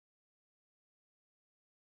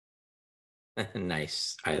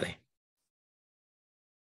Nice, Eiley.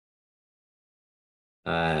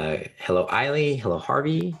 Hello, Eiley. Hello,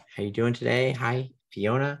 Harvey. How you doing today? Hi,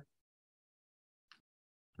 Fiona.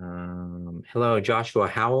 Hello, Joshua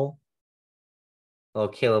Howell. Hello,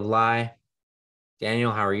 Caleb Lai.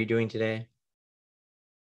 Daniel, how are you doing today?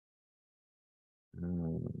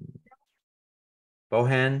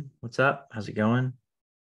 Bohan, what's up? How's it going?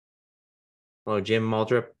 Hello, Jim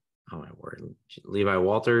Muldrup. Oh my word. Levi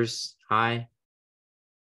Walters. Hi.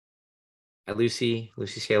 Hi, Lucy.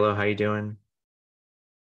 Lucy Scalo, how you doing?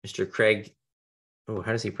 Mr. Craig. Oh,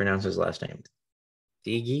 how does he pronounce his last name?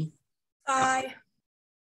 Digi? Hi.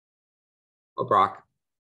 Hello, Brock.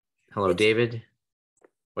 Hello, David.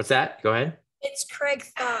 What's that? Go ahead. It's Craig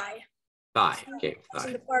Thigh. Thigh. Okay. It's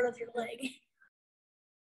Thigh. the part of your leg.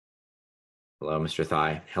 Hello, Mr.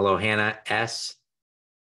 Thigh. Hello, Hannah S.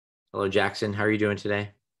 Hello, Jackson. How are you doing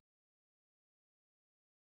today?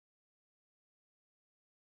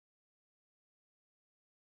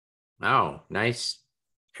 Oh, nice.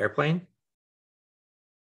 Airplane?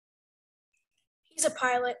 He's a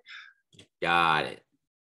pilot. Got it.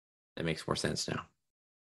 That makes more sense now.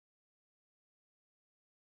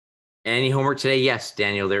 Any homework today? Yes,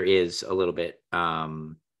 Daniel, there is a little bit.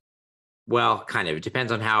 Well, kind of. It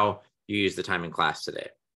depends on how you use the time in class today.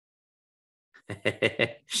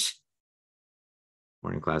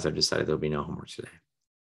 Morning class, I've decided there'll be no homework today.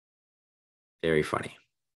 Very funny.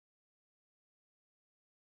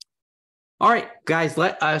 All right, guys,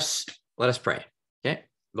 let us pray. Okay,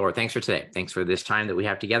 Lord, thanks for today. Thanks for this time that we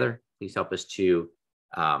have together. Please help us to,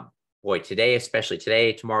 today, especially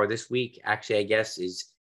today, tomorrow, this week, actually, I guess is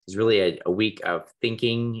really a week of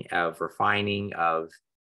thinking, of refining, of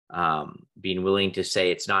being willing to say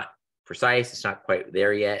it's not precise, it's not quite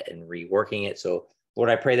there yet, and reworking it. So, Lord,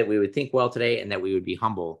 I pray that we would think well today and that we would be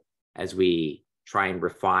humble as we try and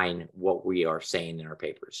refine what we are saying in our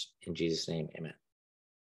papers. In Jesus' name, amen.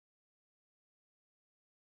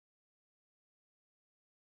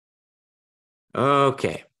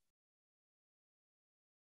 Okay.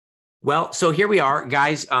 Well, so here we are,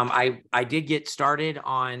 guys. I did get started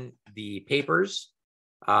on the papers.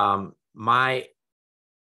 I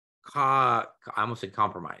almost said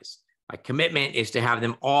compromise. My commitment is to have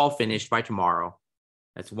them all finished by tomorrow.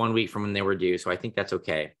 That's 1 week from when they were due, so I think that's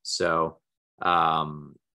okay. So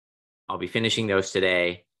I'll be finishing those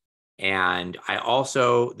today. And I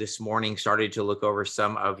also this morning started to look over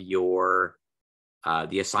some of your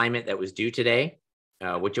the assignment that was due today,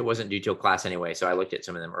 which it wasn't due till class anyway. So I looked at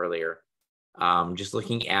some of them earlier. Just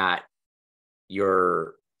looking at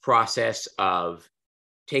your process of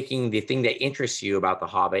taking the thing that interests you about the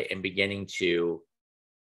Hobbit and beginning to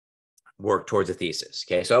work towards a thesis.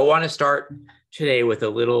 Okay, so I want to start today with a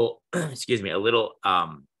little, excuse me, a little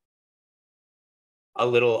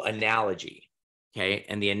analogy. Okay,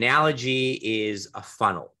 and the analogy is a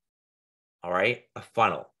funnel. All right, a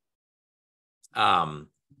funnel.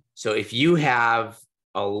 So if you have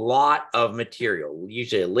a lot of material,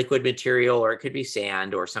 usually a liquid material, or it could be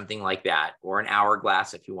sand or something like that, or an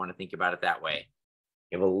hourglass if you want to think about it that way.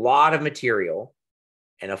 You have a lot of material,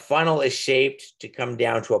 and a funnel is shaped to come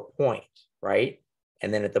down to a point, right?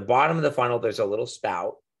 And then at the bottom of the funnel, there's a little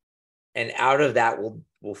spout, and out of that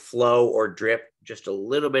will flow or drip just a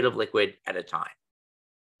little bit of liquid at a time,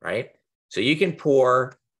 right? So you can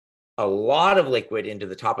pour a lot of liquid into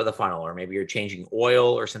the top of the funnel, or maybe you're changing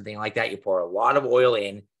oil or something like that. You pour a lot of oil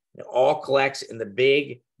in, and it all collects in the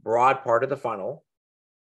big, broad part of the funnel.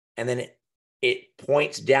 And then it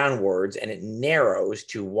points downwards and it narrows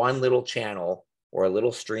to one little channel or a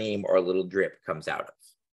little stream or a little drip comes out of.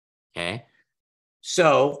 Okay.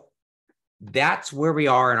 So that's where we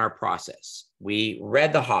are in our process. We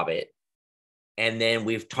read The Hobbit, and then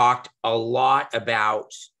we've talked a lot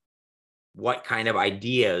about what kind of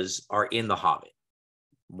ideas are in The Hobbit,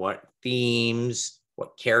 what themes,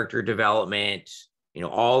 what character development,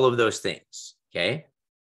 all of those things. Okay.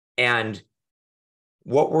 And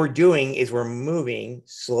what we're doing is we're moving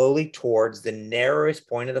slowly towards the narrowest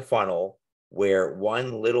point of the funnel where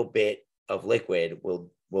one little bit of liquid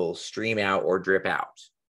will stream out or drip out.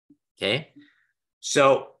 Okay.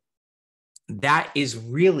 So that is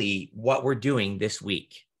really what we're doing this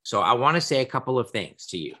week. So I want to say a couple of things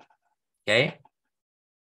to you. Okay.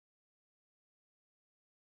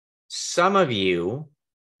 Some of you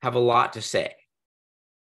have a lot to say,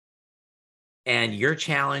 and your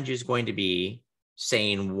challenge is going to be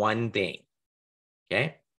saying one thing.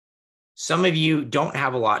 Okay. Some of you don't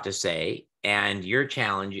have a lot to say, and your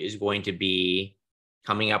challenge is going to be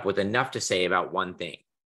coming up with enough to say about one thing.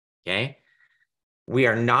 Okay. We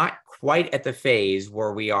are not quite at the phase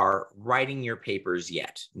where we are writing your papers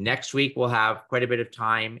yet. Next week, we'll have quite a bit of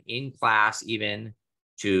time in class even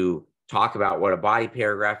to talk about what a body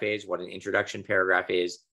paragraph is, what an introduction paragraph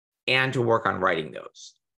is, and to work on writing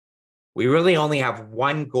those. We really only have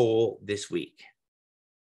one goal this week.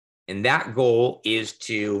 And that goal is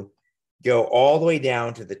to go all the way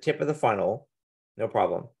down to the tip of the funnel, no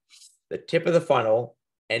problem, the tip of the funnel,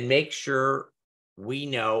 and make sure we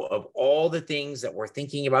know of all the things that we're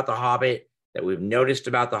thinking about the Hobbit, that we've noticed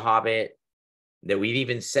about the Hobbit, that we've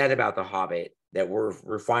even said about the Hobbit, that we're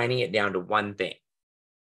refining it down to one thing.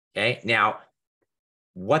 Okay. Now,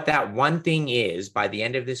 what that one thing is by the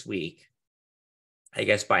end of this week, I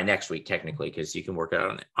guess by next week, technically, because you can work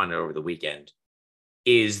on it over the weekend,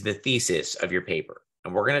 is the thesis of your paper.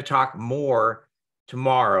 And we're going to talk more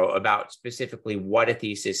tomorrow about specifically what a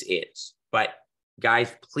thesis is. But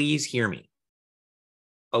guys, please hear me.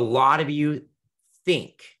 A lot of you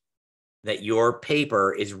think that your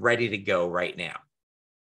paper is ready to go right now.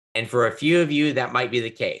 And for a few of you, that might be the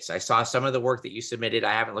case. I saw some of the work that you submitted.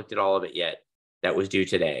 I haven't looked at all of it yet. That was due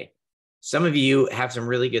today. Some of you have some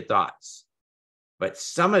really good thoughts, but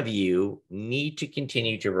some of you need to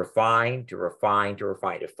continue to refine, to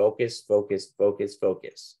focus,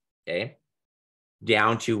 okay?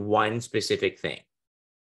 Down to one specific thing.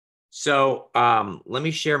 So let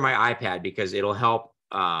me share my iPad because it'll help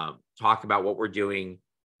talk about what we're doing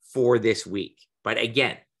for this week. But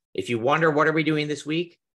again, if you wonder what are we doing this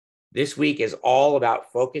week is all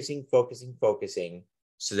about focusing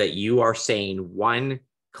so that you are saying one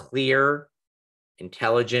clear,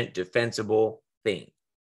 intelligent, defensible thing.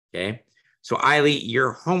 Okay. So Eiley,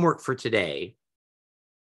 your homework for today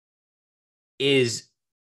is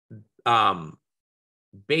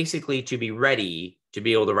basically to be ready to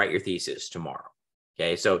be able to write your thesis tomorrow.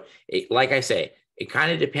 Okay. So like I say, it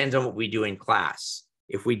kind of depends on what we do in class.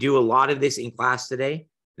 If we do a lot of this in class today,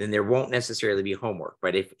 then there won't necessarily be homework.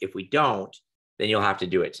 But if we don't, then you'll have to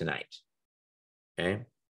do it tonight. Okay.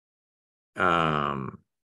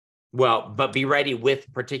 Well, but be ready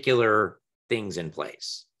with particular things in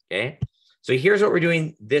place. Okay. So here's what we're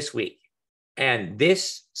doing this week. And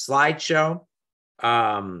this slideshow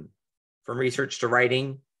from research to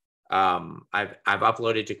writing, I've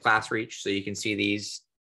uploaded to ClassReach so you can see these.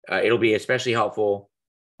 It'll be especially helpful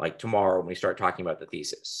like tomorrow when we start talking about the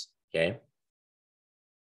thesis. Okay.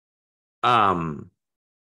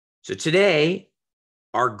 So today,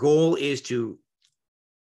 our goal is to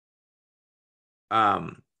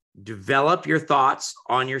develop your thoughts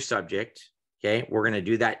on your subject. Okay. We're going to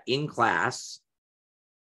do that in class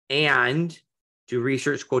and to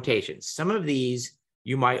research quotations. Some of these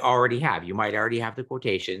you might already have. You might already have the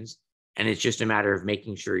quotations, and it's just a matter of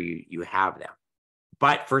making sure you have them.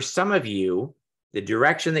 But for some of you, the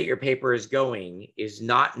direction that your paper is going is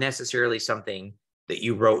not necessarily something that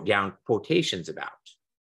you wrote down quotations about.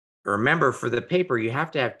 Remember, for the paper, you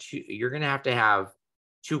have to have you're going to have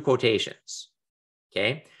two quotations.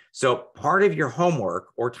 Okay. So part of your homework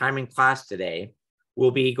or time in class today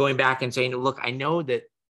will be going back and saying, look, I know that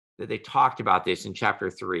they talked about this in chapter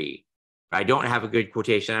 3. But I don't have a good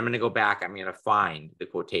quotation. I'm going to go back. I'm going to find the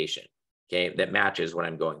quotation, okay, that matches what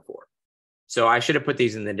I'm going for. So I should have put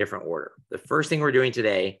these in the different order. The first thing we're doing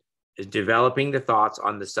today is developing the thoughts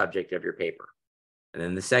on the subject of your paper. And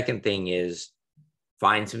then the second thing is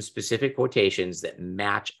find some specific quotations that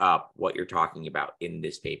match up what you're talking about in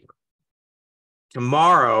this paper.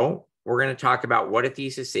 Tomorrow, we're going to talk about what a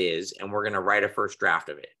thesis is, and we're going to write a first draft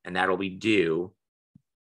of it. And that'll be due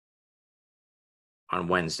on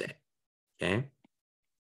Wednesday. Okay.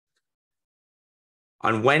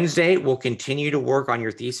 On Wednesday, we'll continue to work on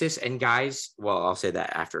your thesis. And guys, well, I'll say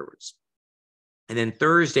that afterwards. And then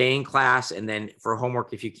Thursday in class, and then for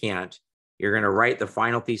homework, if you can't, you're going to write the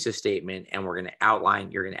final thesis statement, and you're going to outline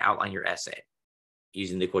your essay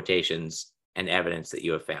using the quotations and evidence that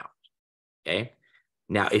you have found. Okay.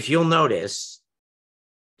 Now, if you'll notice,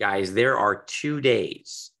 guys, there are 2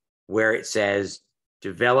 days where it says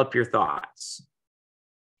develop your thoughts.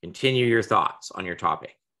 Continue your thoughts on your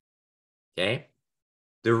topic. Okay.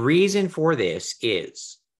 The reason for this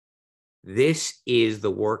is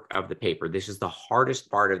the work of the paper. This is the hardest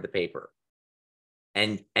part of the paper.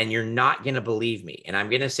 And you're not going to believe me. And I'm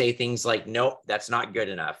going to say things like, nope, that's not good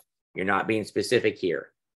enough. You're not being specific here.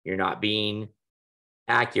 You're not being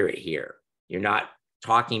accurate here. You're not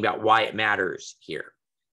talking about why it matters here.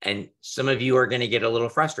 And some of you are going to get a little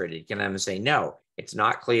frustrated. And I'm going to say, no, it's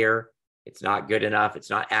not clear. It's not good enough.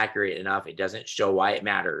 It's not accurate enough. It doesn't show why it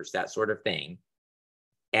matters, that sort of thing.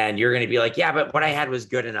 And you're going to be like, yeah, but what I had was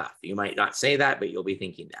good enough. You might not say that, but you'll be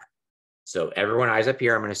thinking that. So everyone, eyes up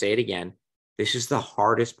here. I'm going to say it again. This is the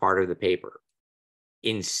hardest part of the paper.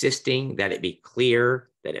 Insisting that it be clear,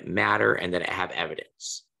 that it matter, and that it have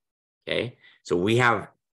evidence. Okay. So we have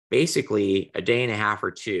basically a day and a half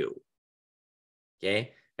or two.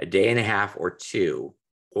 Okay. A day and a half or 2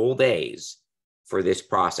 whole days for this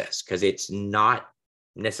process because it's not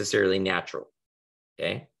necessarily natural.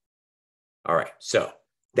 Okay. All right. So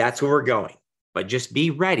that's where we're going. But just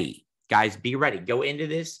be ready, guys. Be ready. Go into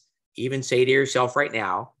this. Even say to yourself right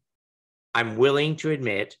now, I'm willing to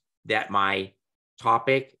admit that my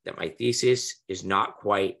topic, that my thesis is not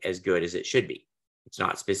quite as good as it should be. It's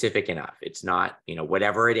not specific enough. It's not,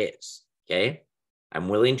 whatever it is. Okay. I'm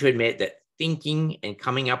willing to admit that thinking and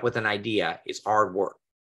coming up with an idea is hard work.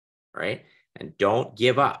 Right. And don't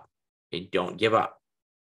give up. Okay? Don't give up.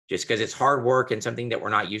 Just because it's hard work and something that we're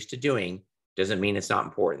not used to doing doesn't mean it's not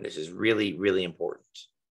important. This is really, really important.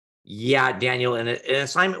 Yeah, Daniel, and an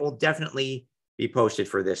assignment will definitely be posted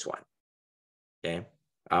for this one. Okay.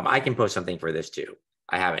 I can post something for this too.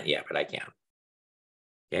 I haven't yet, but I can.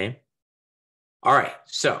 Okay. All right.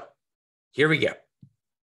 So here we go.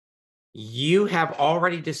 You have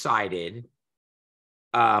already decided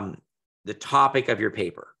the topic of your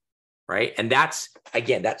paper, right? And that's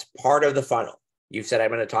part of the funnel. You've said, I'm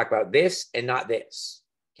going to talk about this and not this.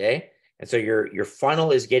 Okay. And so your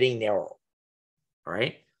funnel is getting narrow. All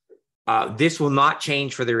right. This will not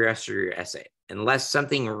change for the rest of your essay unless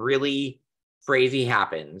something really crazy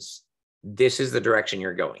happens. This is the direction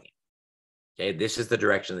you're going in. Okay. This is the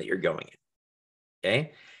direction that you're going in.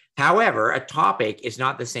 Okay. However, a topic is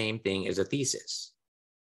not the same thing as a thesis.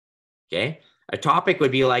 Okay. A topic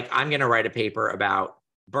would be like, I'm going to write a paper about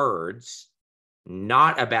birds,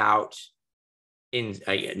 not about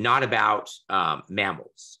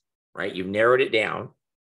mammals, right? You've narrowed it down,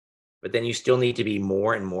 but then you still need to be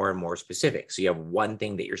more and more and more specific. So you have one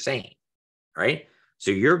thing that you're saying, right? So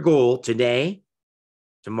your goal today,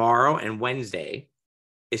 tomorrow, and Wednesday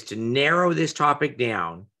is to narrow this topic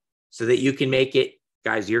down so that you can make it,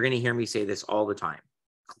 guys, you're going to hear me say this all the time,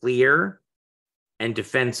 clear and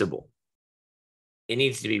defensible. It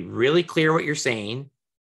needs to be really clear what you're saying,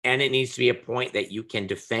 and it needs to be a point that you can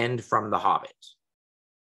defend from the Hobbit.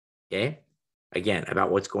 Okay? Again, about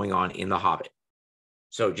what's going on in the Hobbit.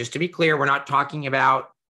 So just to be clear, we're not talking about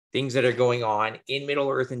things that are going on in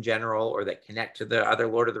Middle-earth in general or that connect to the other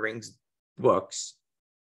Lord of the Rings books.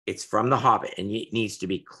 It's from the Hobbit, and it needs to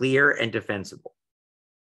be clear and defensible.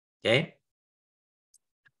 Okay?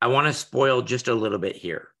 I want to spoil just a little bit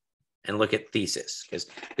here and look at thesis, because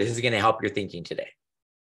this is going to help your thinking today.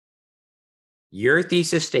 Your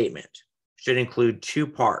thesis statement should include 2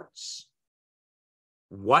 parts.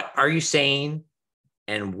 What are you saying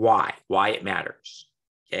and why it matters?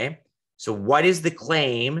 Okay. So what is the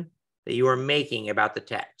claim that you are making about the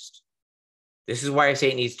text? This is why I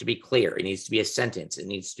say it needs to be clear. It needs to be a sentence. It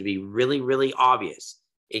needs to be really, really obvious.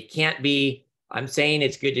 It can't be, I'm saying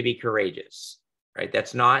it's good to be courageous, right?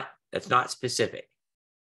 That's not specific.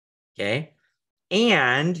 Okay.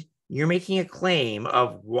 And you're making a claim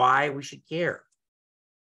of why we should care.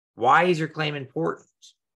 Why is your claim important?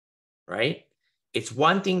 Right? It's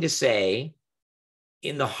one thing to say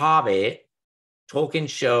in The Hobbit, Tolkien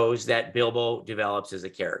shows that Bilbo develops as a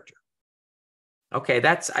character. Okay,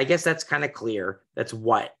 I guess that's kind of clear. That's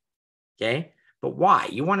what. Okay. But why?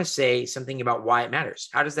 You want to say something about why it matters.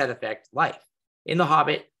 How does that affect life? In The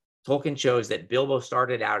Hobbit, Tolkien shows that Bilbo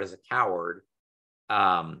started out as a coward,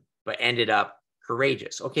 but ended up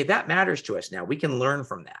courageous. Okay, that matters to us now. We can learn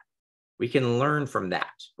from that. We can learn from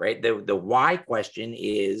that, right? The why question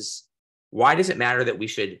is, why does it matter that we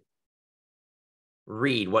should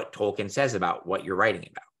read what Tolkien says about what you're writing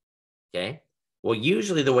about? Okay. Well,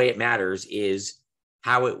 usually the way it matters is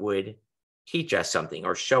how it would teach us something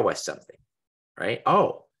or show us something, right?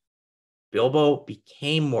 Oh, Bilbo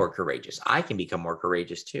became more courageous. I can become more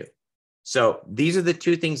courageous too. So these are the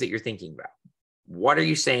 2 things that you're thinking about. What are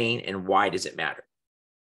you saying and why does it matter?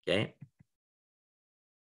 Okay.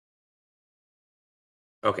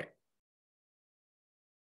 Okay.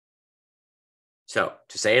 So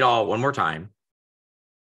to say it all one more time,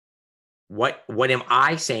 what am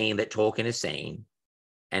I saying that Tolkien is saying,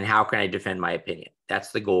 and how can I defend my opinion?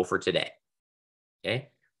 That's the goal for today. Okay.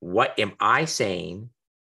 What am I saying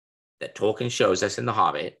that Tolkien shows us in The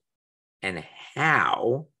Hobbit, and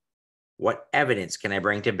what evidence can I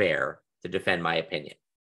bring to bear to defend my opinion?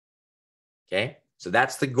 Okay. So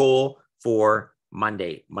that's the goal for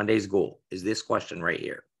Monday. Monday's goal is this question right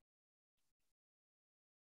here.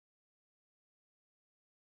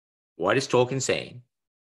 What is Tolkien saying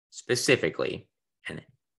specifically, and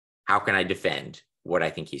how can I defend what I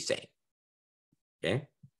think he's saying? Okay.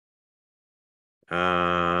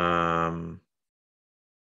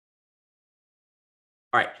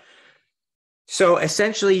 All right. So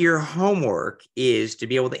essentially your homework is to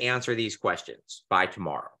be able to answer these questions by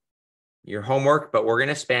tomorrow. Your homework, but we're going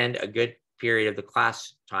to spend a good period of the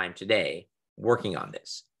class time today working on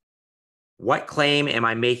this. What claim am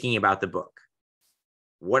I making about the book?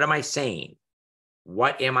 What am I saying?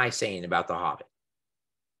 What am I saying about the Hobbit?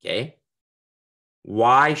 Okay.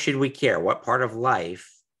 Why should we care? What part of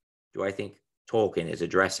life do I think Tolkien is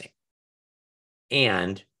addressing?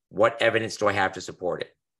 And what evidence do I have to support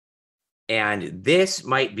it? And this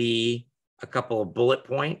might be a couple of bullet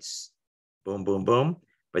points, boom, boom, boom,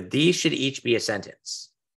 but these should each be a sentence.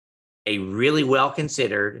 A really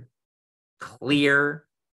well-considered, clear,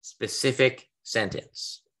 specific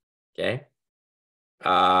sentence. Okay.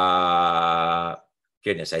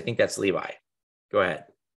 Goodness, I think that's Levi. Go ahead.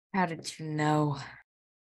 How did you know?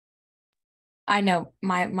 I know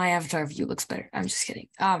my avatar view looks better. I'm just kidding.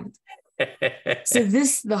 So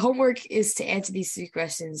the homework is to answer these 3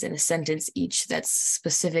 questions in a sentence each that's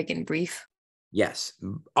specific and brief. Yes.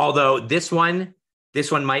 Although this one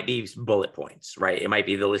might be bullet points, right? It might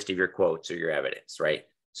be the list of your quotes or your evidence, right?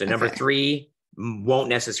 So number 3 won't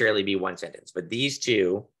necessarily be one sentence, but these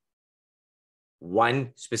 2,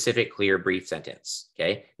 one specific, clear, brief sentence.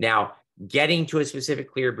 Okay. Now, getting to a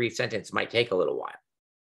specific, clear, brief sentence might take a little while.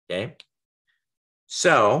 Okay.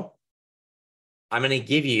 So I'm going to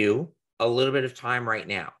give you a little bit of time right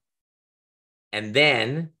now. And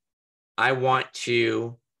then I want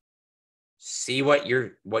to see what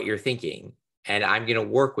you're thinking. And I'm going to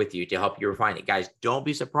work with you to help you refine it. Guys, don't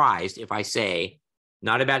be surprised if I say,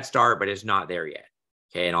 not a bad start, but it's not there yet.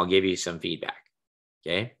 Okay. And I'll give you some feedback.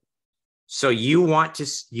 Okay. So you want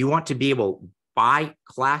to be able, by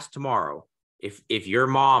class tomorrow, if your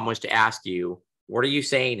mom was to ask you, what are you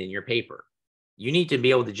saying in your paper? You need to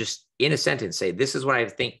be able to just, in a sentence, say, this is what I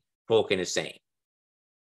think Tolkien is saying,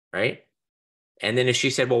 right? And then if she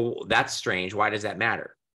said, well, that's strange, why does that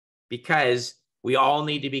matter? Because we all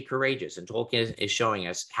need to be courageous, and Tolkien is showing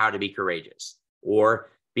us how to be courageous. Or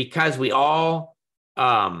because we all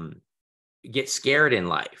get scared in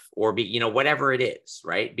life, or whatever it is,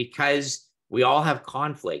 right? Because we all have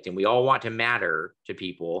conflict and we all want to matter to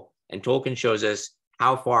people, and Tolkien shows us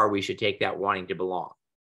how far we should take that wanting to belong.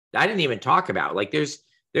 I didn't even talk about, like, there's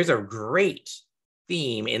a great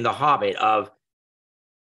theme in The Hobbit of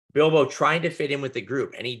Bilbo trying to fit in with the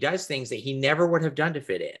group, and he does things that he never would have done to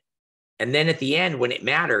fit in. And then at the end, when it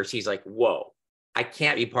matters, he's like, whoa, I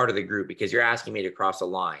can't be part of the group because you're asking me to cross a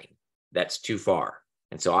line that's too far.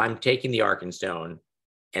 And so I'm taking the Arkenstone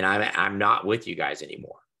and I'm not with you guys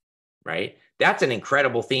anymore, right? That's an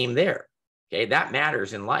incredible theme there. Okay, that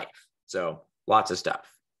matters in life. So lots of stuff.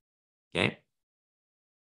 Okay.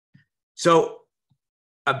 So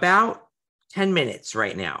about 10 minutes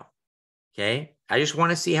right now. Okay. I just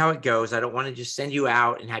want to see how it goes. I don't want to just send you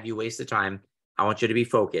out and have you waste the time. I want you to be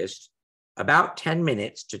focused. About 10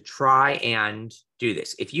 minutes to try and do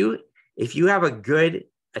this. If you have a good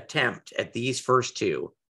attempt at these first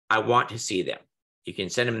 2, I want to see them. You can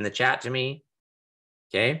send them in the chat to me.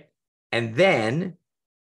 Okay. And then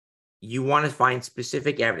you want to find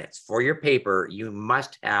specific evidence. For your paper, you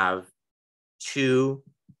must have 2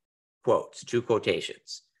 quotes, 2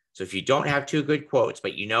 quotations. So if you don't have 2 good quotes,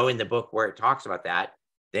 but in the book where it talks about that,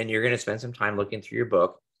 then you're going to spend some time looking through your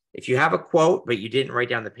book. If you have a quote, but you didn't write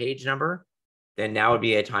down the page number, then now would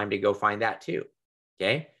be a time to go find that too.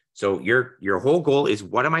 Okay. So your whole goal is,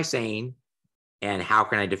 what am I saying and how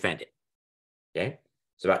can I defend it? Okay.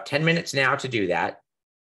 So about 10 minutes now to do that.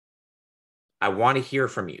 I want to hear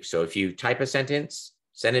from you. So if you type a sentence,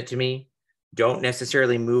 send it to me. Don't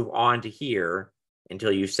necessarily move on to here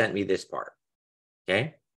until you've sent me this part.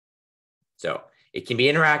 Okay. So it can be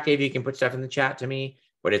interactive. You can put stuff in the chat to me,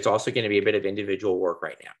 but it's also going to be a bit of individual work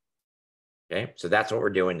right now. Okay. So that's what we're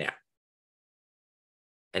doing now.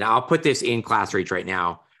 And I'll put this in class reach right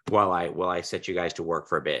now while I set you guys to work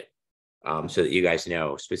for a bit, so that you guys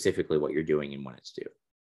know specifically what you're doing and when it's due.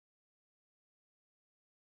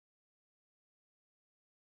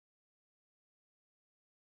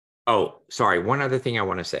 Oh, sorry. One other thing I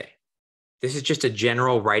want to say. This is just a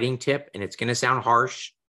general writing tip, and it's going to sound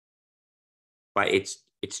harsh, but it's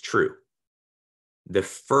true. The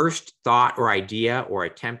first thought or idea or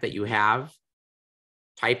attempt that you have,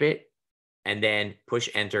 type it, and then push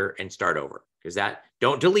enter and start over. Because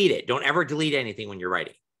don't delete it. Don't ever delete anything when you're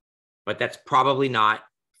writing. But that's probably not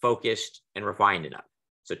focused and refined enough.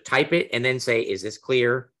 So type it and then say, is this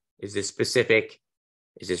clear? Is this specific?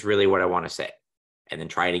 Is this really what I want to say? And then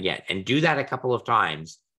try it again. And do that a couple of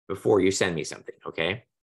times before you send me something, okay?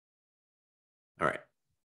 All right.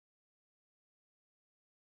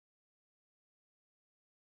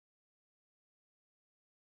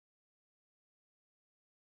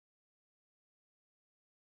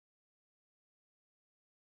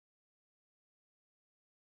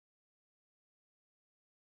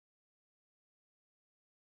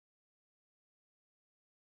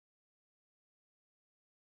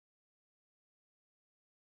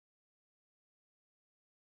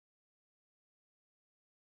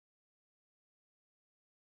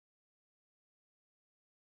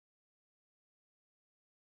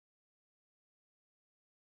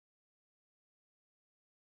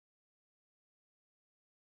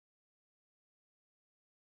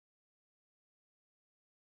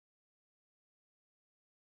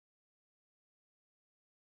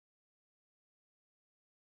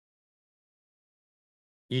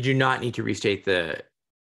 You do not need to restate the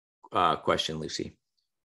question, Lucy.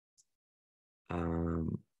 Give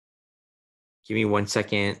me 1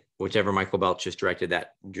 second. Whichever Michael Belch just directed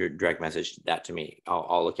that direct message that to me,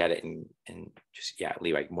 I'll look at it and just, yeah,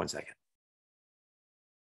 leave like 1 second.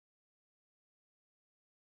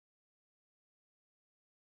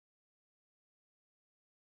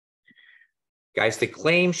 Guys, the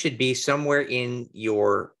claim should be somewhere in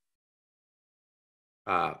your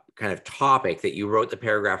kind of topic that you wrote the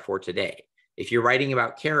paragraph for today. If you're writing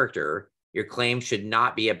about character, your claim should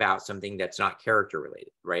not be about something that's not character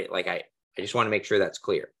related, right? Like I just want to make sure that's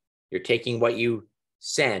clear. You're taking what you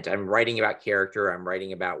sent. I'm writing about character. I'm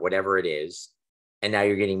writing about whatever it is. And now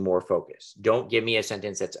you're getting more focused. Don't give me a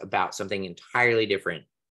sentence that's about something entirely different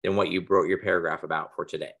than what you wrote your paragraph about for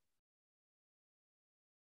today.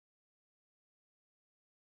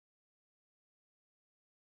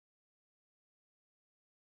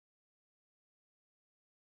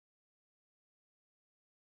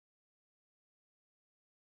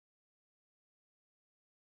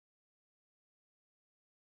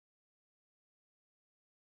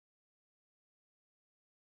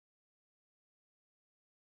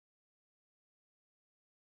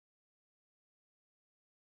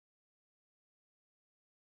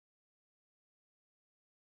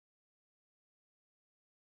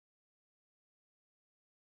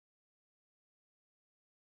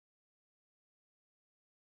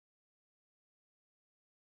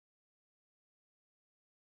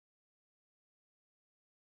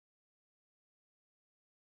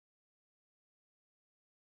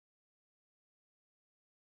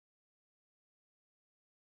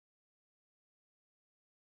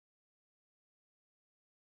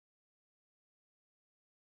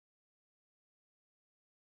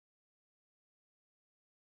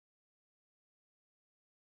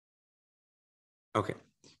 Okay,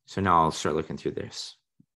 so now I'll start looking through this.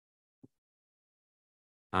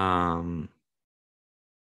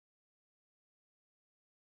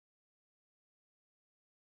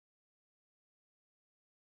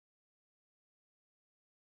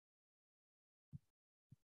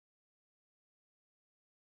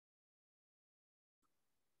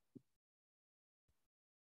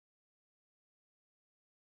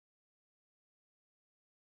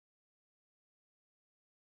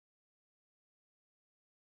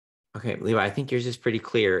 Okay, Levi, I think yours is pretty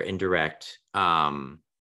clear and direct. I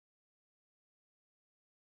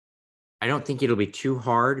don't think it'll be too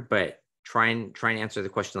hard, but try and answer the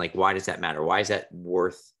question, like, why does that matter? Why is that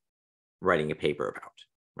worth writing a paper about,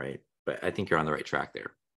 right? But I think you're on the right track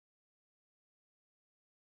there.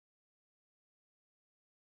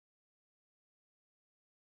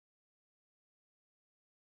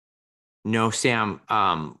 No, Sam,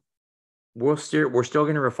 we're still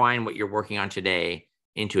going to refine what you're working on today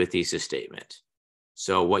into a thesis statement.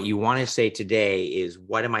 So what you want to say today is,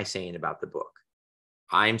 what am I saying about the book?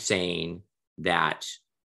 I'm saying that,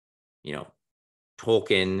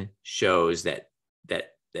 Tolkien shows that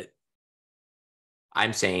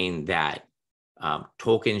I'm saying that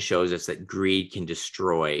Tolkien shows us that greed can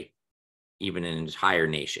destroy even an entire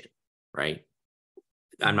nation, right?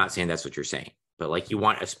 I'm not saying that's what you're saying, but like, you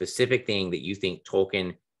want a specific thing that you think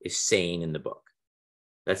Tolkien is saying in the book.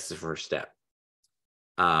 That's the first step.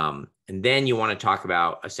 And then you want to talk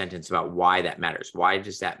about a sentence about why that matters. Why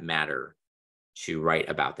does that matter to write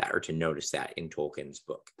about that or to notice that in Tolkien's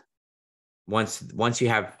book? Once you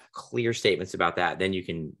have clear statements about that, then you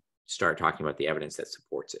can start talking about the evidence that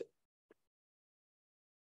supports it.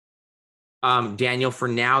 Daniel, for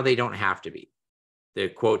now, they don't have to be. The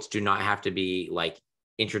quotes do not have to be like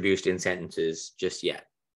introduced in sentences just yet.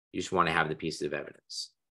 You just want to have the pieces of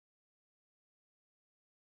evidence.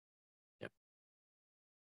 Yep.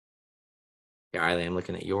 Yeah, Eileen, I'm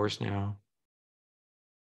looking at yours now.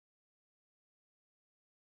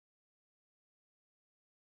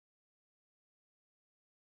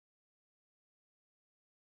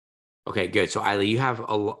 Okay, good. So Eileen, you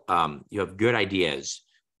have good ideas,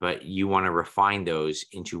 but you want to refine those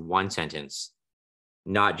into one sentence,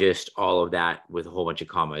 not just all of that with a whole bunch of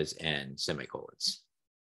commas and semicolons.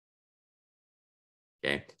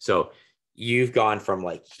 Okay, so you've gone from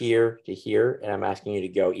like here to here, and I'm asking you to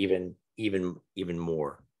go even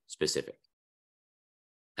more specific.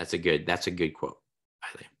 That's a good quote,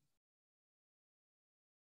 Eileen.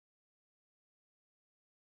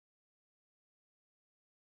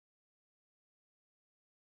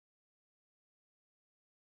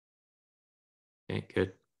 Okay,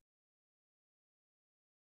 good.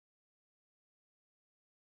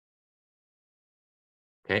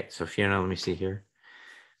 Okay, so Fiona, let me see here.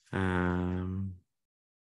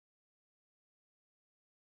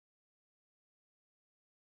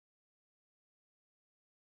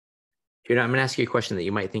 I'm going to ask you a question that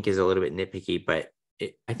you might think is a little bit nitpicky, but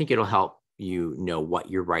I think it'll help you know what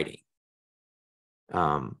you're writing.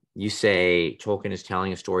 You say Tolkien is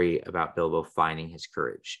telling a story about Bilbo finding his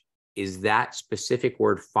courage. Is that specific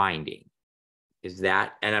word finding? Is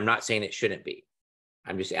that, and I'm not saying it shouldn't be.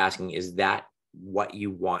 I'm just asking, is that what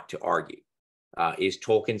you want to argue? Is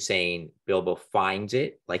Tolkien saying Bilbo finds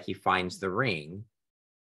it like he finds the ring,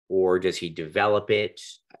 or does he develop it?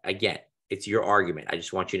 Again, it's your argument. I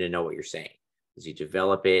just want you to know what you're saying. Does he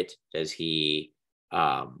develop it? Does he,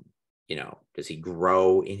 does he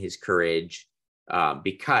grow in his courage?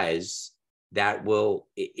 Because that will,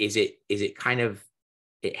 is it kind of,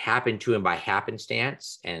 it happened to him by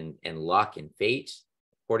happenstance and luck and fate,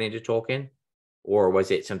 according to Tolkien, or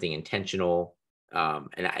was it something intentional?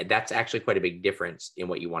 That's actually quite a big difference in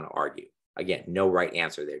what you want to argue. Again, no right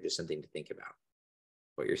answer there, just something to think about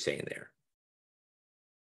what you're saying there.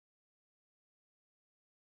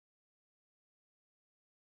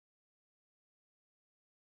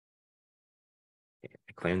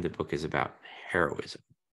 I claim the book is about heroism.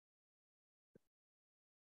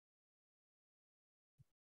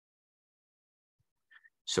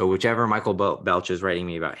 So whichever Michael Belch is writing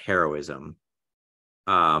me about heroism,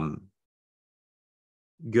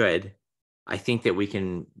 good. I think that we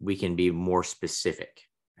can be more specific.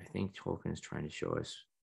 I think Tolkien is trying to show us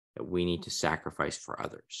that we need to sacrifice for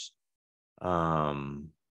others.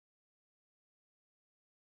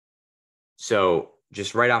 So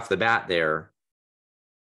just right off the bat there,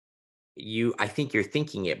 I think you're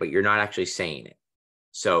thinking it, but you're not actually saying it.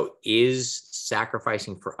 So is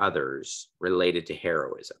sacrificing for others related to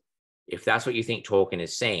heroism? If that's what you think Tolkien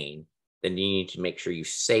is saying, then you need to make sure you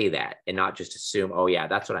say that and not just assume, oh yeah,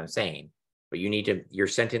 that's what I'm saying. But your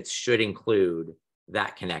sentence should include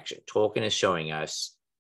that connection. Tolkien is showing us,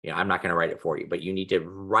 I'm not going to write it for you, but you need to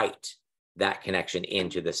write that connection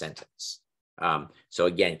into the sentence. So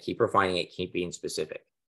again, keep refining it, keep being specific.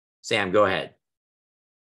 Sam, go ahead.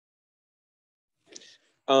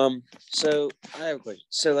 So I have a question.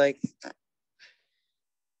 So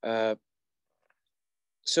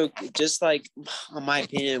so just like, in my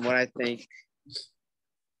opinion, what I think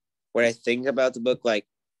about the book, like,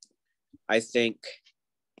 I think,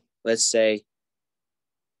 let's say,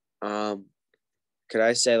 could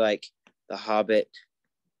I say like in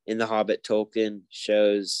the Hobbit, Tolkien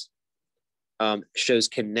shows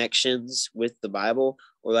connections with the Bible,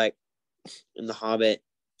 or like in the Hobbit,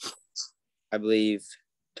 I believe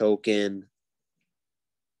Tolkien,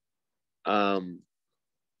 I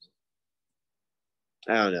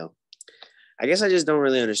don't know. I guess I just don't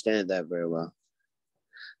really understand that very well.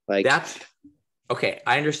 Like, that's okay.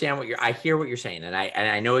 I understand I hear what you're saying, and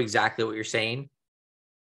I know exactly what you're saying.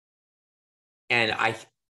 And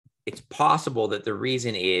it's possible that the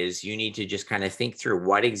reason is you need to just kind of think through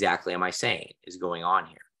what exactly am I saying is going on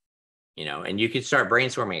here. And you could start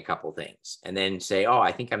brainstorming a couple things and then say, oh,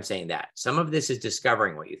 I think I'm saying that. Some of this is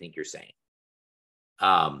discovering what you think you're saying.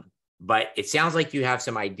 But it sounds like you have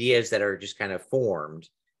some ideas that are just kind of formed,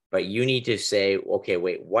 but you need to say, okay,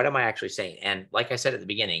 wait, what am I actually saying? And like I said at the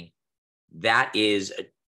beginning, that is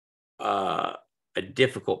a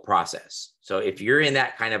difficult process. So if you're in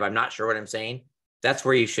that kind of, I'm not sure what I'm saying, that's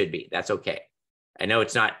where you should be. That's okay. I know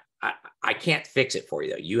it's not, I can't fix it for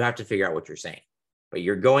you though. You have to figure out what you're saying. But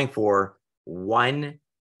you're going for one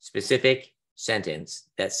specific sentence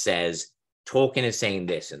that says Tolkien is saying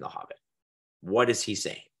this in The Hobbit. What is he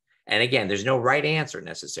saying? And again, there's no right answer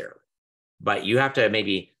necessarily, but you have to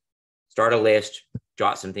maybe start a list,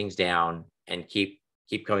 jot some things down, and keep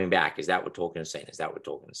coming back. Is that what Tolkien is saying? Is that what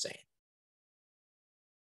Tolkien is saying?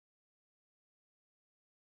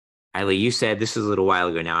 Eileen, you said, this is a little while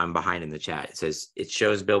ago now, I'm behind in the chat. It says, it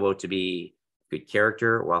shows Bilbo to be good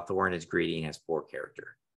character, while Thorin is greedy and has poor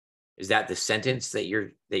character. Is that the sentence that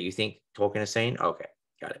you think Tolkien is saying? Okay,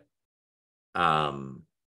 got it.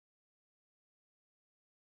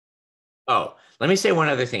 Let me say one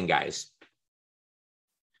other thing, guys.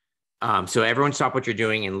 So everyone stop what you're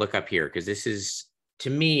doing and look up here, because this is, to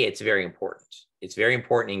me, it's very important. It's very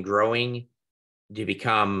important in growing to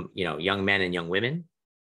become, young men and young women.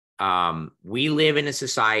 We live in a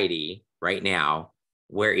society right now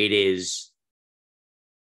where it is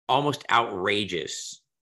almost outrageous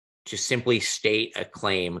to simply state a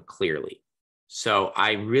claim clearly. So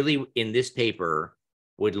I really, in this paper,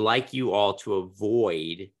 would like you all to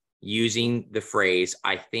avoid using the phrase,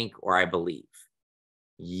 I think or I believe.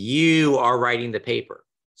 You are writing the paper,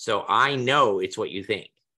 so I know it's what you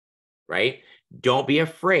think, right? Don't be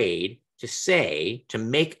afraid to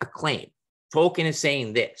make a claim. Tolkien is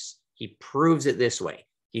saying this. He proves it this way.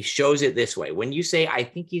 He shows it this way. When you say, I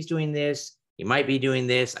think he's doing this, He might be doing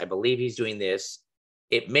this. I believe he's doing this.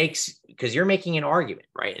 It makes, because you're making an argument,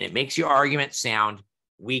 right? And it makes your argument sound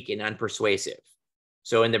weak and unpersuasive.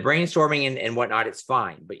 So in the brainstorming and whatnot, it's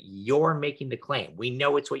fine, but you're making the claim. We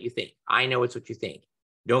know it's what you think. I know it's what you think.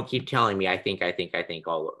 Don't keep telling me I think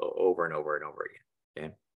all over and over and over again. Okay.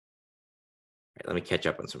 All right, let me catch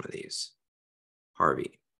up on some of these.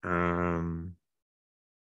 Harvey. About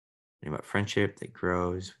friendship that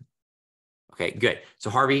grows. Okay, good. So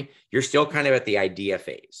Harvey, you're still kind of at the idea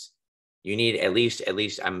phase. You need at least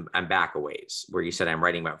I'm back a ways where you said I'm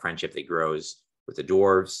writing about friendship that grows with the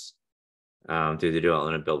dwarves through the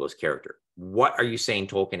development of Bilbo's character. What are you saying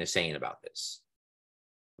Tolkien is saying about this?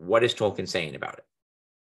 What is Tolkien saying about it?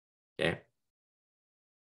 Okay.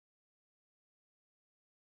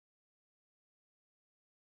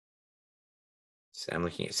 So I'm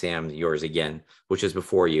looking at Sam, yours again, which is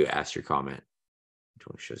before you asked your comment.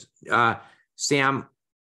 Sam,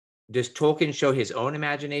 does Tolkien show his own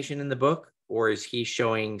imagination in the book, or is he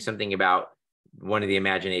showing something about one of the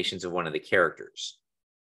imaginations of one of the characters?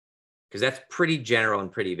 Because that's pretty general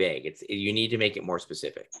and pretty vague. You need to make it more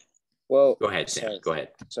specific. Well, go ahead, Sam. Go ahead.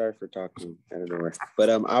 Sorry for talking out of nowhere, but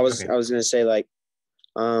I was gonna say, like,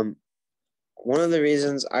 one of the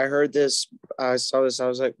reasons I heard this, I saw this, I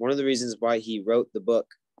was like, one of the reasons why he wrote the book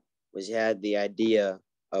was he had the idea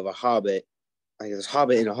of a hobbit, like this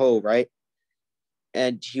hobbit in a hole, right?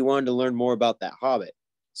 And he wanted to learn more about that hobbit,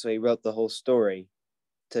 so he wrote the whole story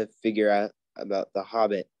to figure out about the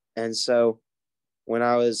hobbit. And so when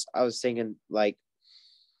I was thinking like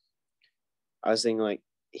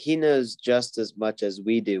he knows just as much as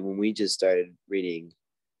we do when we just started reading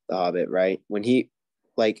the Hobbit, right? When he,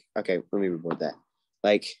 like, okay, let me reword that.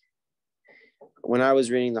 Like, when I was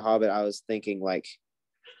reading the Hobbit, I was thinking, like,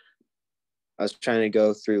 I was trying to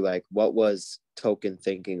go through, like, what was Tolkien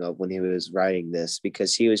thinking of when he was writing this,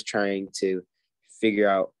 because he was trying to figure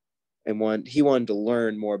out, and he wanted to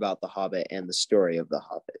learn more about the Hobbit and the story of the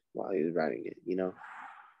Hobbit while he was writing it, you know?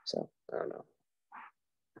 So, I don't know.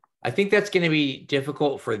 I think that's going to be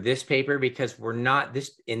difficult for this paper because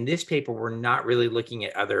in this paper, we're not really looking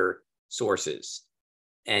at other sources.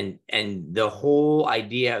 And the whole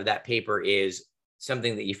idea of that paper is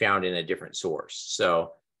something that you found in a different source.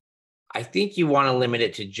 So I think you want to limit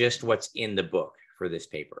it to just what's in the book for this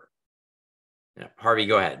paper. Yeah. Harvey,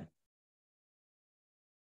 go ahead.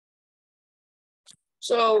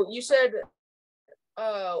 So you said,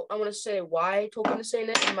 I want to say why Tolkien is saying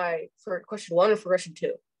it for question 1 or for question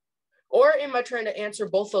 2? Or am I trying to answer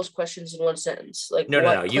both those questions in one sentence? Like,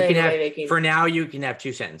 no. You can have, for now, you can have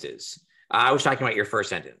 2 sentences. I was talking about your first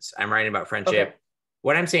sentence. I'm writing about friendship. Okay.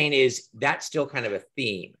 What I'm saying is that's still kind of a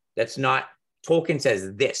theme. That's not, Tolkien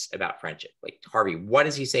says this about friendship. Like, Harvey, what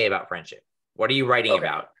does he say about friendship? What are you writing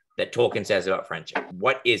about that Tolkien says about friendship?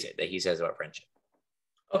 What is it that he says about friendship?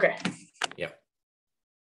 Okay. Yeah.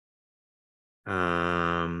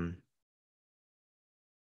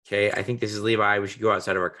 Okay, I think this is Levi. We should go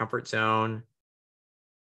outside of our comfort zone.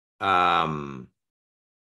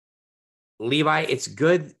 Levi, it's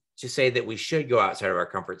good to say that we should go outside of our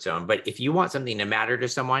comfort zone, but if you want something to matter to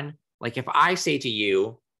someone, like if I say to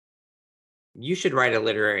you, you should write a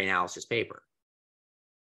literary analysis paper,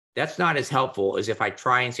 that's not as helpful as if I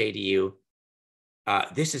try and say to you,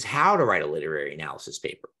 this is how to write a literary analysis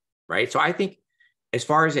paper, right? So I think as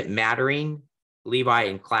far as it mattering, Levi,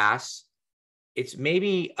 in class, it's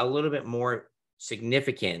maybe a little bit more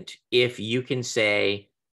significant if you can say,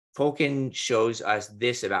 Tolkien shows us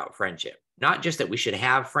this about friendship. Not just that we should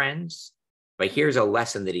have friends, but here's a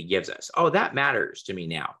lesson that he gives us. Oh, that matters to me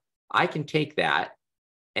now. I can take that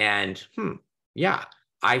and, yeah,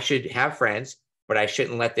 I should have friends, but I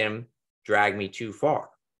shouldn't let them drag me too far.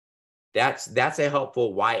 That's a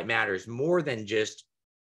helpful why it matters more than just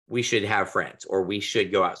we should have friends or we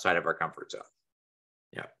should go outside of our comfort zone.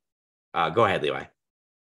 Yeah. Go ahead, Levi.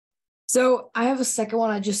 So I have a second one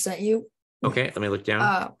I just sent you. Okay, let me look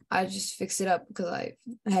down. I just fixed it up because I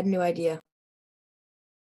had no idea.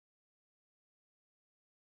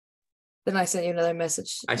 Then I sent you another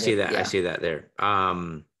message. I see that. Yeah. I see that there. Keep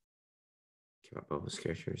up Bubbles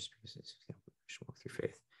characters because it's walk through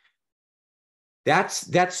faith.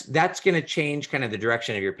 That's going to change kind of the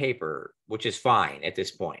direction of your paper, which is fine at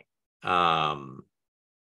this point. Again,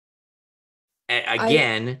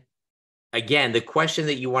 the question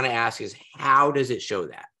that you want to ask is, how does it show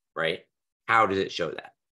that, right? How does it show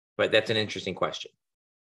that? But that's an interesting question.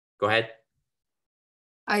 Go ahead.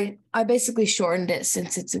 I basically shortened it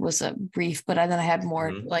since it was a brief, but then I had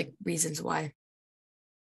more like reasons why.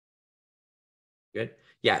 Good.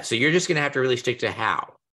 Yeah. So you're just going to have to really stick to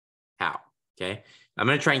how. Okay. I'm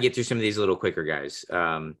going to try and get through some of these a little quicker, guys.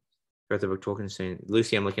 Throughout the book, Tolkien is saying,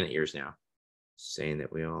 Lucy, I'm looking at yours now, saying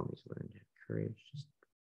that we all need to learn to have courage.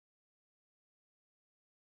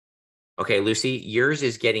 Okay, Lucy, yours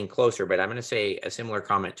is getting closer, but I'm going to say a similar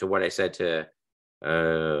comment to what I said to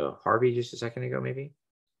Harvey just a second ago, maybe.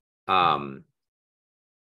 Throughout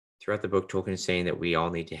the book, Tolkien is saying that we all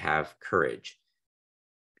need to have courage.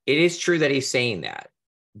 It is true that he's saying that,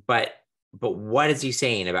 but what is he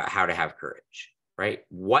saying about how to have courage, right?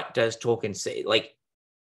 What does Tolkien say? Like,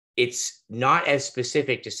 it's not as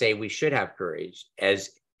specific to say we should have courage as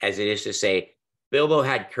it is to say Bilbo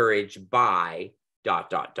had courage by ...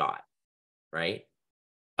 right?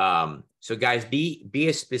 So guys, be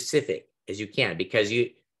as specific as you can, because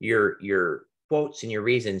your quotes and your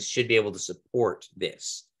reasons should be able to support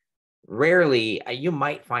this. Rarely, you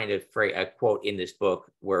might find a quote in this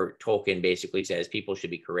book where Tolkien basically says people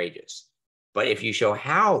should be courageous. But if you show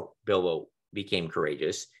how Bilbo became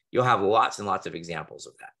courageous, you'll have lots and lots of examples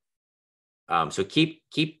of that. So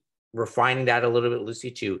keep refining that a little bit,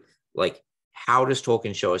 Lucy, to like, how does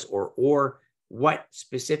Tolkien show us, or what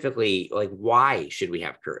specifically, like, why should we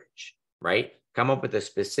have courage, right? Come up with a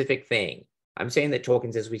specific thing. I'm saying that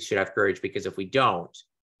Tolkien says we should have courage because if we don't, ...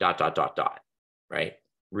 right?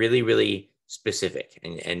 Really, really specific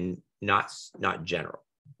and not general.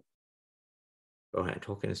 Bohan,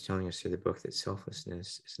 Tolkien is telling us through the book that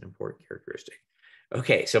selflessness is an important characteristic.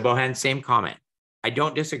 Okay, so Bohan, same comment. I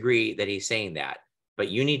don't disagree that he's saying that, but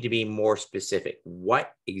you need to be more specific.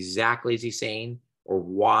 What exactly is he saying? Or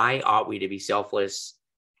why ought we to be selfless?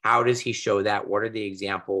 How does he show that? What are the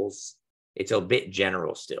examples? It's a bit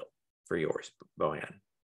general still for yours, Bohan.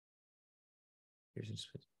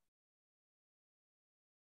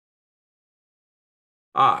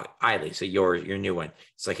 Eiley, so your new one.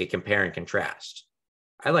 It's like a compare and contrast.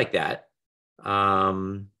 I like that.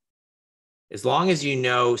 As long as you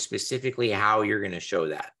know specifically how you're going to show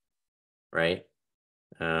that, right?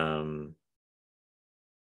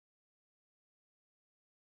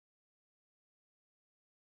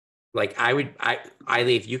 Like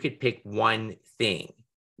Eiley, if you could pick one thing,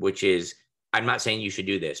 which is, I'm not saying you should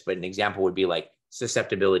do this, but an example would be like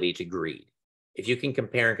susceptibility to greed. If you can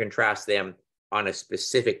compare and contrast them on a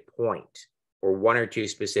specific point or one or two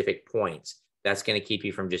specific points, that's going to keep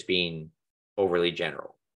you from just being overly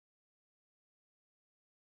general.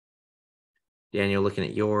 Daniel, looking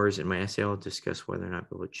at yours, in my essay, I'll discuss whether or not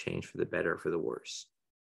people would change for the better or for the worse.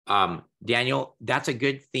 Daniel, that's a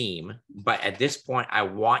good theme, but at this point, I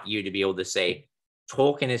want you to be able to say,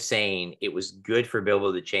 Tolkien is saying it was good for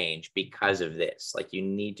Bilbo to change because of this. Like, you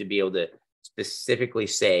need to be able to specifically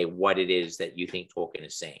say what it is that you think Tolkien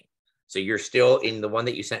is saying. So you're still in the one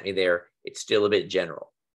that you sent me there. It's still a bit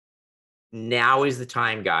general. Now is the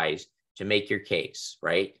time, guys, to make your case,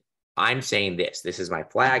 right? I'm saying this. This is my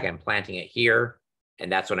flag. I'm planting it here.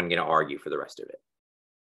 And that's what I'm going to argue for the rest of it.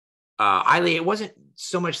 Eiley, it wasn't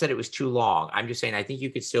so much that it was too long. I'm just saying I think you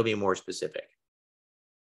could still be more specific.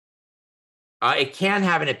 It can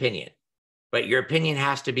have an opinion, but your opinion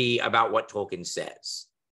has to be about what Tolkien says.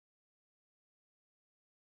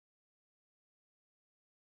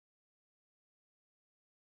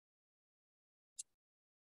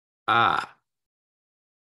 Eiley,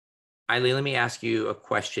 let me ask you a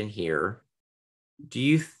question here. Do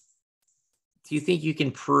you think you can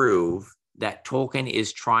prove that Tolkien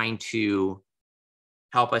is trying to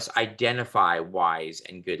help us identify wise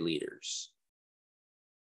and good leaders?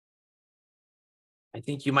 I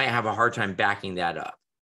think you might have a hard time backing that up.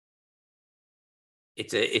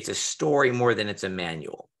 It's a story more than it's a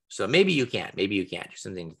manual. So maybe you can. Just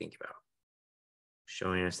something to think about.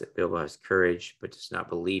 Showing us that Bilbo has courage, but does not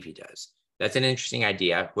believe he does. That's an interesting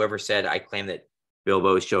idea. Whoever said, I claim that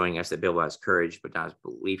Bilbo is showing us that Bilbo has courage, but not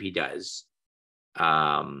believe he does.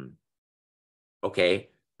 Okay,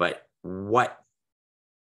 but why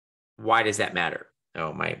does that matter?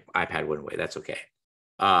 Oh, my iPad went away. That's okay.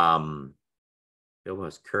 Bilbo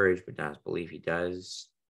has courage, but does not believe he does.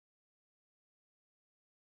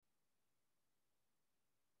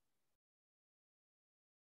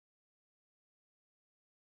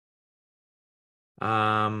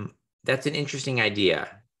 That's an interesting idea.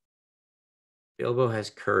 Bilbo has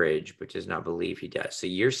courage, but does not believe he does. So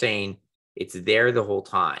you're saying it's there the whole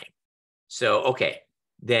time. So, okay,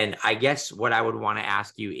 then I guess what I would want to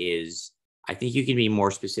ask you is, I think you can be more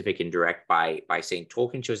specific and direct by saying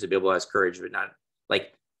Tolkien shows that Bilbo has courage, but not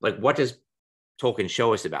like what does Tolkien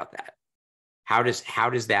show us about that? How does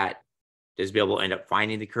Bilbo end up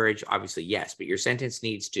finding the courage? Obviously, yes, but your sentence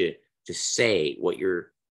needs to say what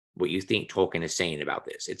you think Tolkien is saying about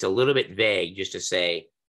this. It's a little bit vague just to say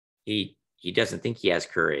he doesn't think he has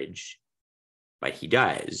courage, but he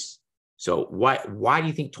does. So why do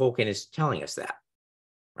you think Tolkien is telling us that?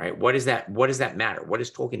 Right? What does that matter? What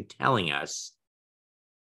is Tolkien telling us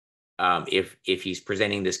if he's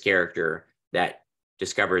presenting this character that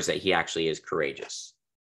discovers that he actually is courageous?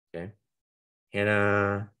 Okay.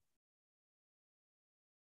 Hannah.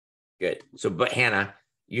 Good. So, but Hannah,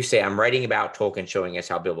 you say, I'm writing about Tolkien showing us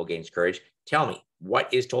how Bilbo gains courage. Tell me,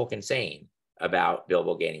 what is Tolkien saying about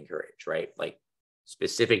Bilbo gaining courage, right? Like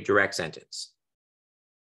specific direct sentence.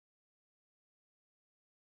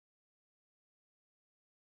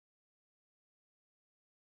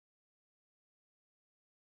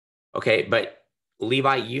 Okay, but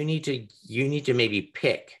Levi, you need to maybe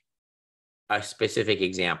pick a specific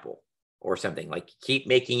example or something. Like keep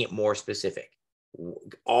making it more specific.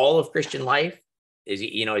 All of Christian life, is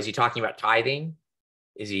he talking about tithing?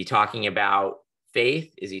 Is he talking about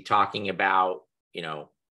faith? Is he talking about,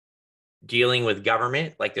 dealing with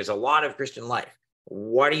government? Like there's a lot of Christian life.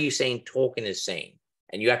 What are you saying Tolkien is saying?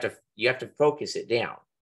 And you have to focus it down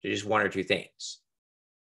to just one or two things.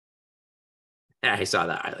 I saw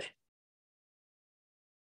that, Eiley.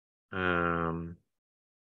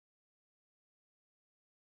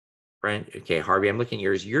 Brent, okay, Harvey, I'm looking at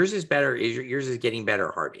yours. Yours is better. Yours is getting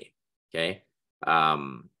better, Harvey. Okay.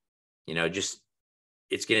 Just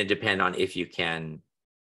it's going to depend on if you can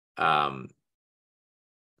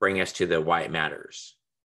bring us to the why it matters.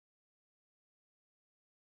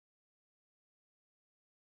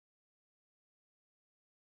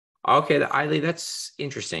 Okay, the Eiley, that's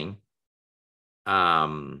interesting.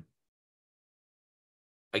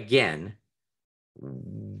 Again,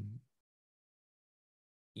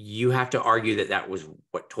 you have to argue that was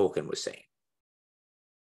what Tolkien was saying.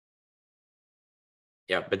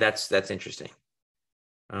 Yeah, but that's interesting.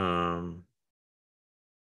 Okay,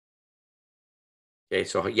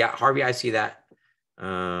 so yeah, Harvey, I see that.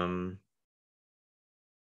 Tolkien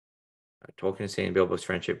is saying Bilbo's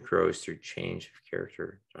friendship grows through change of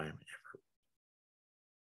character, time,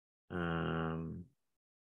 and effort.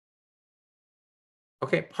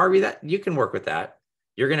 Okay, Harvey, that you can work with that.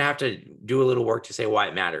 You're going to have to do a little work to say why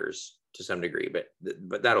it matters to some degree, but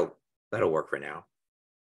that'll work for now.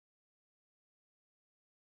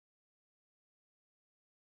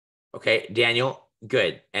 Okay, Daniel,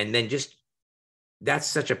 good. And then that's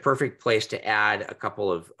such a perfect place to add a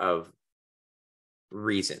couple of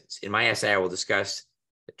reasons. In my essay, I will discuss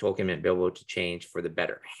that Tolkien meant Bilbo to change for the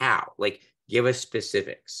better. How? Like, give us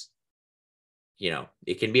specifics.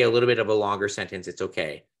 It can be a little bit of a longer sentence. It's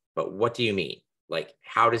okay. But what do you mean? Like,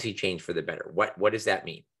 how does he change for the better? What does that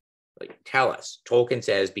mean? Like, tell us. Tolkien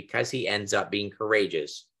says because he ends up being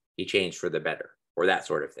courageous, he changed for the better, or that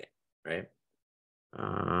sort of thing, right?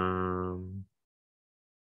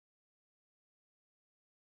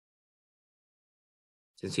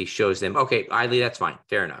 Since he shows them, okay, Eiley, that's fine.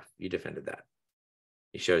 Fair enough. You defended that.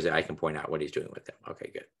 He shows that I can point out what he's doing with them. Okay,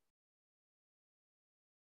 good.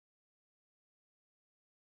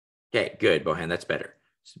 Okay, good, Bohan. That's better.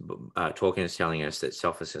 Tolkien is telling us that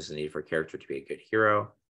selflessness is needed for a character to be a good hero. We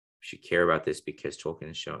should care about this because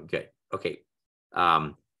Tolkien is showing good. Okay.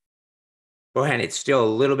 Bohan, it's still a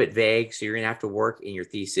little bit vague, so you're going to have to work in your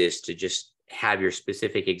thesis to just have your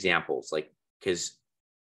specific examples, like because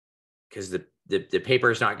the paper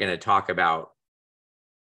is not going to talk about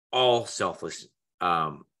all selflessness,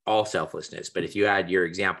 but if you add your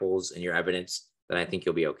examples and your evidence, then I think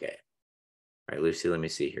you'll be okay. All right, Lucy, let me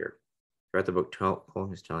see here. Throughout the book,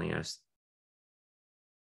 Tolkien is telling us.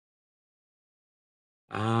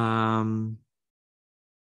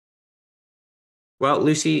 Well,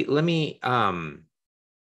 Lucy, let me, I'm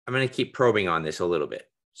going to keep probing on this a little bit.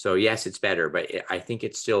 So yes, it's better, but I think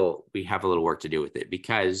it's still, we have a little work to do with it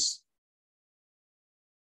because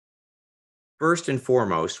first and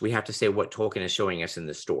foremost, we have to say what Tolkien is showing us in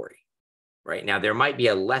the story, right? Now, there might be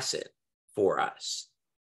a lesson for us,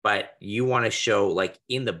 but you want to show, like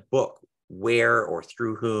in the book, where or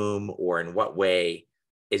through whom or in what way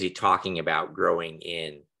is he talking about growing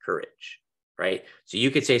in courage, right? So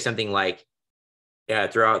you could say something like,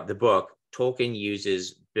 throughout the book, Tolkien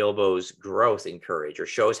uses Bilbo's growth in courage or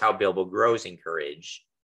shows how Bilbo grows in courage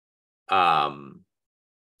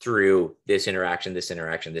through this interaction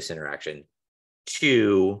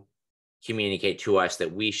to communicate to us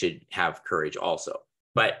that we should have courage also.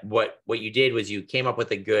 But what you did was you came up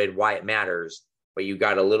with a good why it matters, but you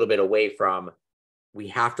got a little bit away from, we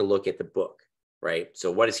have to look at the book, right?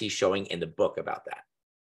 So what is he showing in the book about that?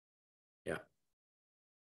 Yeah.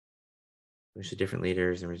 There's the different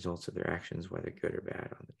leaders and results of their actions, whether good or bad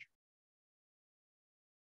on the tree.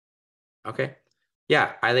 Okay.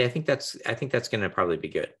 Yeah, Eiley, I think that's going to probably be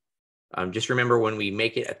good. Just remember when we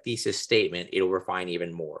make it a thesis statement, it'll refine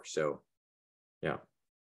even more. So Yeah.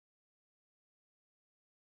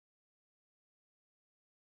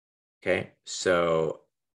 Okay, so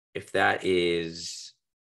if that is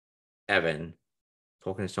Evan,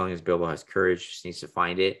 Tolkien is telling us Bilbo has courage, just needs to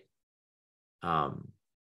find it. I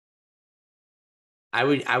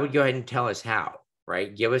would go ahead and tell us how,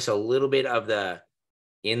 right? Give us a little bit of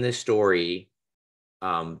in the story,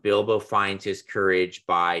 Bilbo finds his courage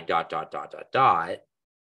by ...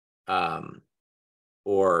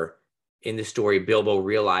 Or in the story, Bilbo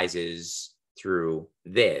realizes through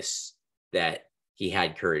this that he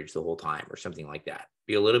had courage the whole time, or something like that.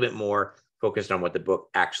 Be a little bit more focused on what the book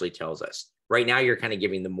actually tells us. Right now, you're kind of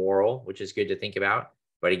giving the moral, which is good to think about.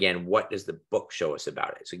 But again, what does the book show us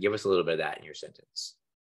about it? So give us a little bit of that in your sentence.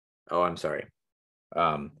 Oh, I'm sorry.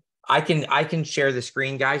 I can share the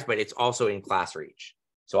screen, guys, but it's also in class reach.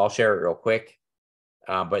 So I'll share it real quick.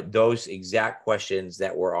 But those exact questions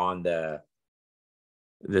that were on the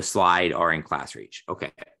slide are in class reach.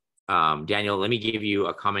 Okay. Daniel, let me give you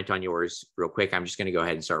a comment on yours real quick. I'm just going to go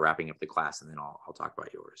ahead and start wrapping up the class, and then I'll talk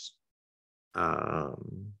about yours.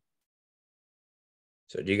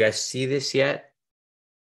 So do you guys see this yet?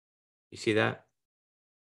 You see that?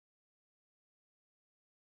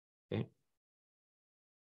 Okay.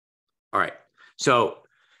 All right. So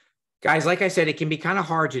guys, like I said, it can be kind of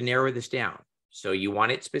hard to narrow this down. So you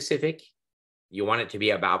want it specific. You want it to be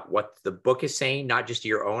about what the book is saying, not just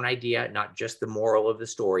your own idea, not just the moral of the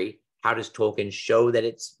story. How does Tolkien show that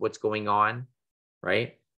it's what's going on,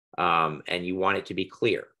 right? And you want it to be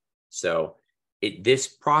clear. So this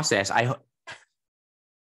process,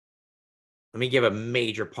 let me give a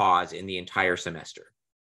major pause in the entire semester.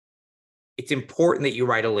 It's important that you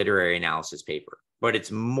write a literary analysis paper, but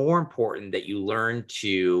it's more important that you learn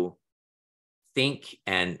to think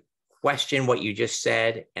and question what you just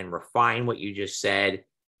said and refine what you just said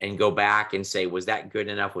and go back and say, was that good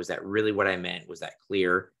enough? Was that really what I meant? Was that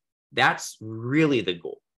clear? That's really the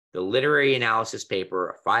goal. The literary analysis paper,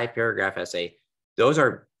 a 5-paragraph essay, those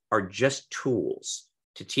are just tools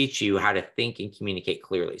to teach you how to think and communicate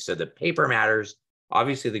clearly. So the paper matters.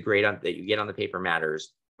 Obviously, the grade that you get on the paper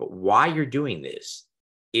matters. But why you're doing this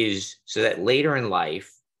is so that later in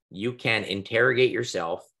life, you can interrogate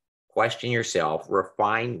yourself, question yourself,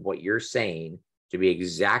 refine what you're saying to be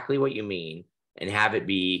exactly what you mean, and have it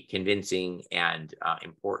be convincing and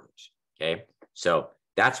important. Okay. So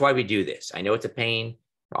that's why we do this. I know it's a pain.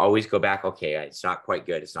 Always go back. Okay. It's not quite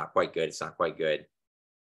good. It's not quite good. It's not quite good.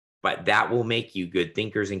 But that will make you good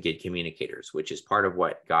thinkers and good communicators, which is part of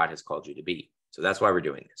what God has called you to be. So that's why we're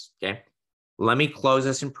doing this. Okay. Let me close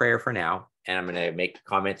us in prayer for now. And I'm going to make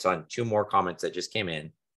comments on 2 more comments that just came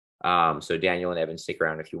in. So Daniel and Evan, stick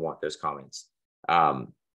around if you want those comments.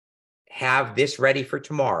 Have this ready for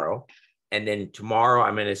tomorrow. And then tomorrow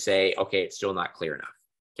I'm going to say, okay, it's still not clear enough.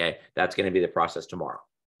 Okay. That's going to be the process tomorrow.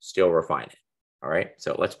 Still refine it. All right.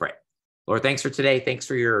 So let's pray. Lord, thanks for today. Thanks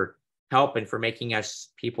for your help and for making us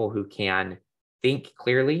people who can think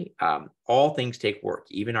clearly. All things take work,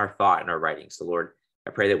 even our thought and our writing. So Lord, I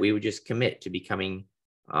pray that we would just commit to becoming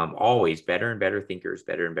always better and better thinkers,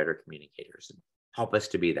 better and better communicators. Help us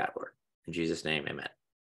to be that, Lord. In Jesus' name, amen.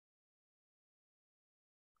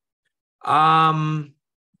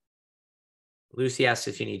 Lucy asks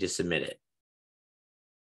if you need to submit it.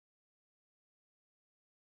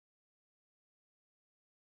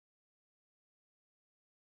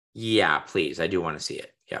 Yeah, please. I do want to see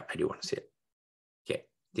it. Yeah, I do want to see it. Okay.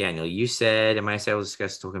 Daniel, you said, am I able to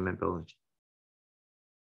discuss Tolkien Belch?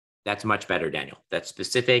 That's much better, Daniel. That's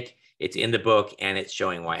specific. It's in the book and it's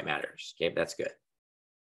showing why it matters. Okay, that's good.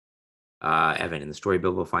 Evan, in the story,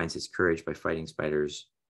 Bilbo finds his courage by fighting spiders.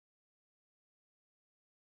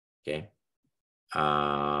 Okay.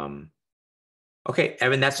 Okay,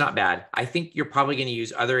 Evan, that's not bad. I think you're probably going to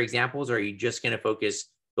use other examples, or are you just going to focus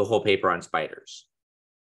the whole paper on spiders?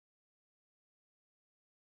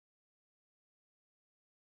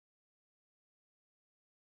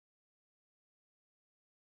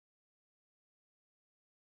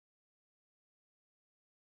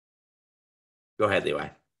 Go ahead, Levi. I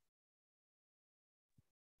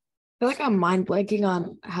feel like I'm mind blanking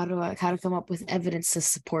on how to come up with evidence to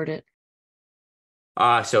support it.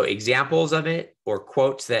 So examples of it or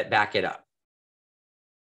quotes that back it up.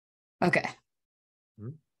 Okay.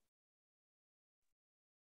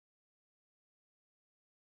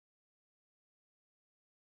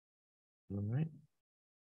 All right.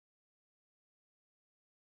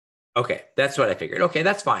 Okay, that's what I figured. Okay,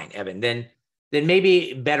 that's fine, Evan. Then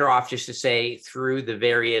maybe better off just to say through the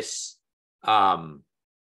various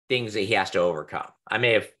things that he has to overcome. I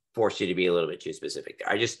may have forced you to be a little bit too specific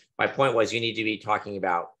there. My point was you need to be talking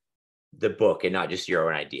about the book and not just your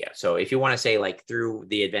own idea. So if you want to say like through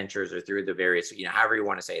the adventures or through the various, however you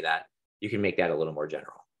want to say that, you can make that a little more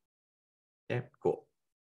general. Okay, cool.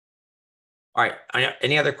 All right.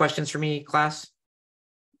 Any other questions for me, class?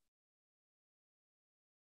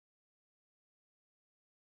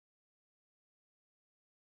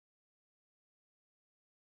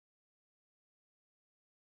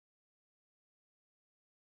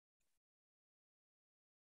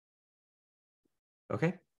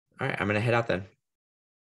 Okay. All right. I'm going to head out then.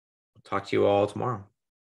 I'll talk to you all tomorrow.